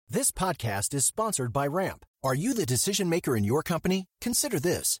This podcast is sponsored by Ramp. Are you the decision maker in your company? Consider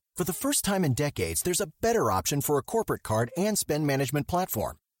this. For the first time in decades, there's a better option for a corporate card and spend management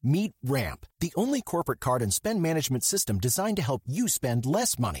platform. Meet Ramp, the only corporate card and spend management system designed to help you spend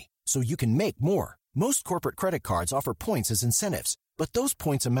less money so you can make more. Most corporate credit cards offer points as incentives, but those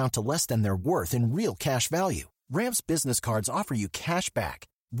points amount to less than their worth in real cash value. Ramp's business cards offer you cash back,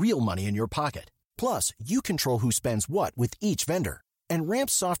 real money in your pocket. Plus, you control who spends what with each vendor. And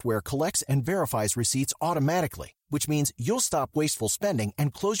Ramp's software collects and verifies receipts automatically, which means you'll stop wasteful spending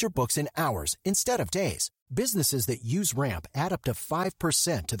and close your books in hours instead of days. Businesses that use Ramp add up to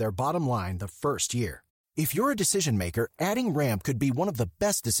 5% to their bottom line the first year. If you're a decision maker, adding Ramp could be one of the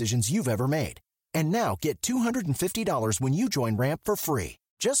best decisions you've ever made. And now get $250 when you join Ramp for free.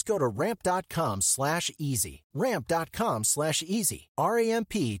 Just go to ramp.com/easy. Ramp.com/easy.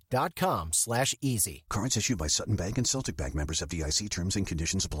 RAMP.com/easy. Cards issued by Sutton Bank and Celtic Bank, members of FDIC. Terms and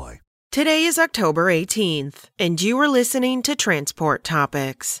conditions apply. Today is October 18th, and you are listening to Transport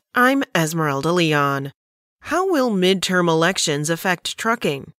Topics. I'm Esmeralda Leon. How will midterm elections affect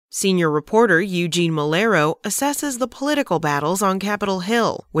trucking? Senior reporter Eugene Malero assesses the political battles on Capitol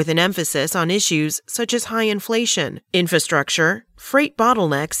Hill, with an emphasis on issues such as high inflation, infrastructure, freight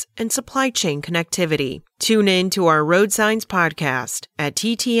bottlenecks, and supply chain connectivity. Tune in to our Road Signs podcast at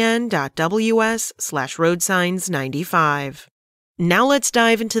ttn.ws/roadsigns95. Now let's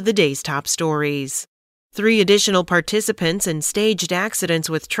dive into the day's top stories. 3 additional participants in staged accidents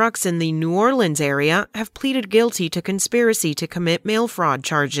with trucks in the New Orleans area have pleaded guilty to conspiracy to commit mail fraud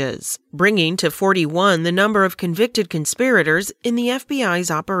charges, bringing to 41 the number of convicted conspirators in the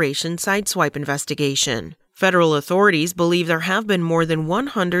FBI's Operation Sideswipe investigation. Federal authorities believe there have been more than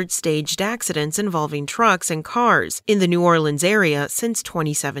 100 staged accidents involving trucks and cars in the New Orleans area since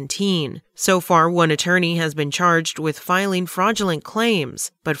 2017. So far, 1 attorney has been charged with filing fraudulent claims,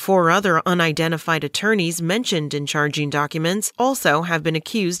 but 4 other unidentified attorneys mentioned in charging documents also have been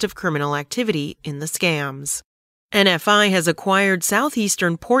accused of criminal activity in the scams. NFI has acquired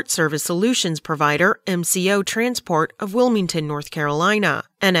Southeastern Port Service Solutions provider MCO Transport of Wilmington, North Carolina.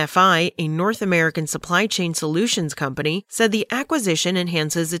 NFI, a North American supply chain solutions company, said the acquisition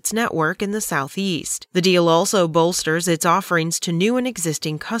enhances its network in the Southeast. The deal also bolsters its offerings to new and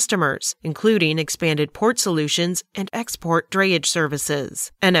existing customers, including expanded port solutions and export drayage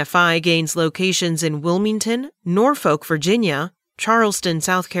services. NFI gains locations in Wilmington, Norfolk, Virginia, Charleston,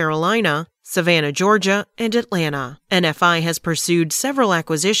 South Carolina, Savannah, Georgia, and Atlanta. NFI has pursued several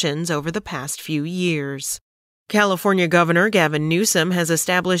acquisitions over the past few years. California Governor Gavin Newsom has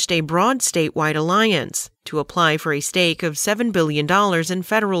established a broad statewide alliance to apply for a stake of $7 billion in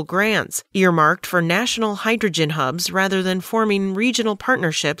federal grants, earmarked for national hydrogen hubs rather than forming regional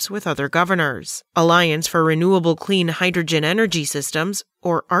partnerships with other governors. Alliance for Renewable Clean Hydrogen Energy Systems,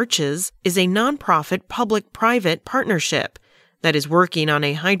 or ARCHES, is a nonprofit public-private partnership that is working on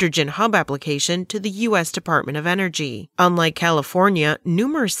a hydrogen hub application to the U.S. Department of Energy. Unlike California,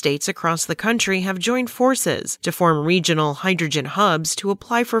 numerous states across the country have joined forces to form regional hydrogen hubs to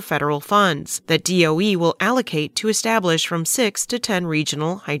apply for federal funds that DOE will allocate to establish from 6 to 10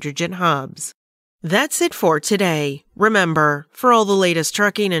 regional hydrogen hubs. That's it for today. Remember, for all the latest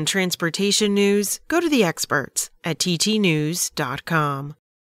trucking and transportation news, go to the experts at ttnews.com.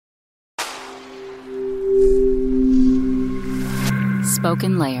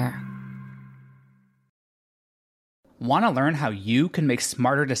 Spoken Layer. Want to learn how you can make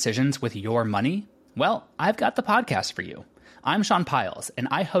smarter decisions with your money? Well, I've got the podcast for you. I'm Sean Piles, and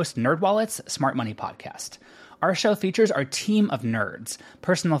I host NerdWallet's Smart Money Podcast. Our show features our team of nerds,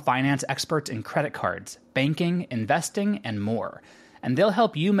 personal finance experts in credit cards, banking, investing, and more. And they'll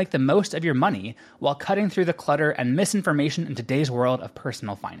help you make the most of your money while cutting through the clutter and misinformation in today's world of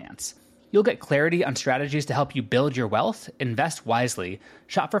personal finance. You'll get clarity on strategies to help you build your wealth, invest wisely,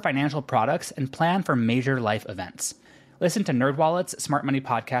 shop for financial products, and plan for major life events. Listen to NerdWallet's Smart Money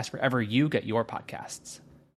Podcast wherever you get your podcasts.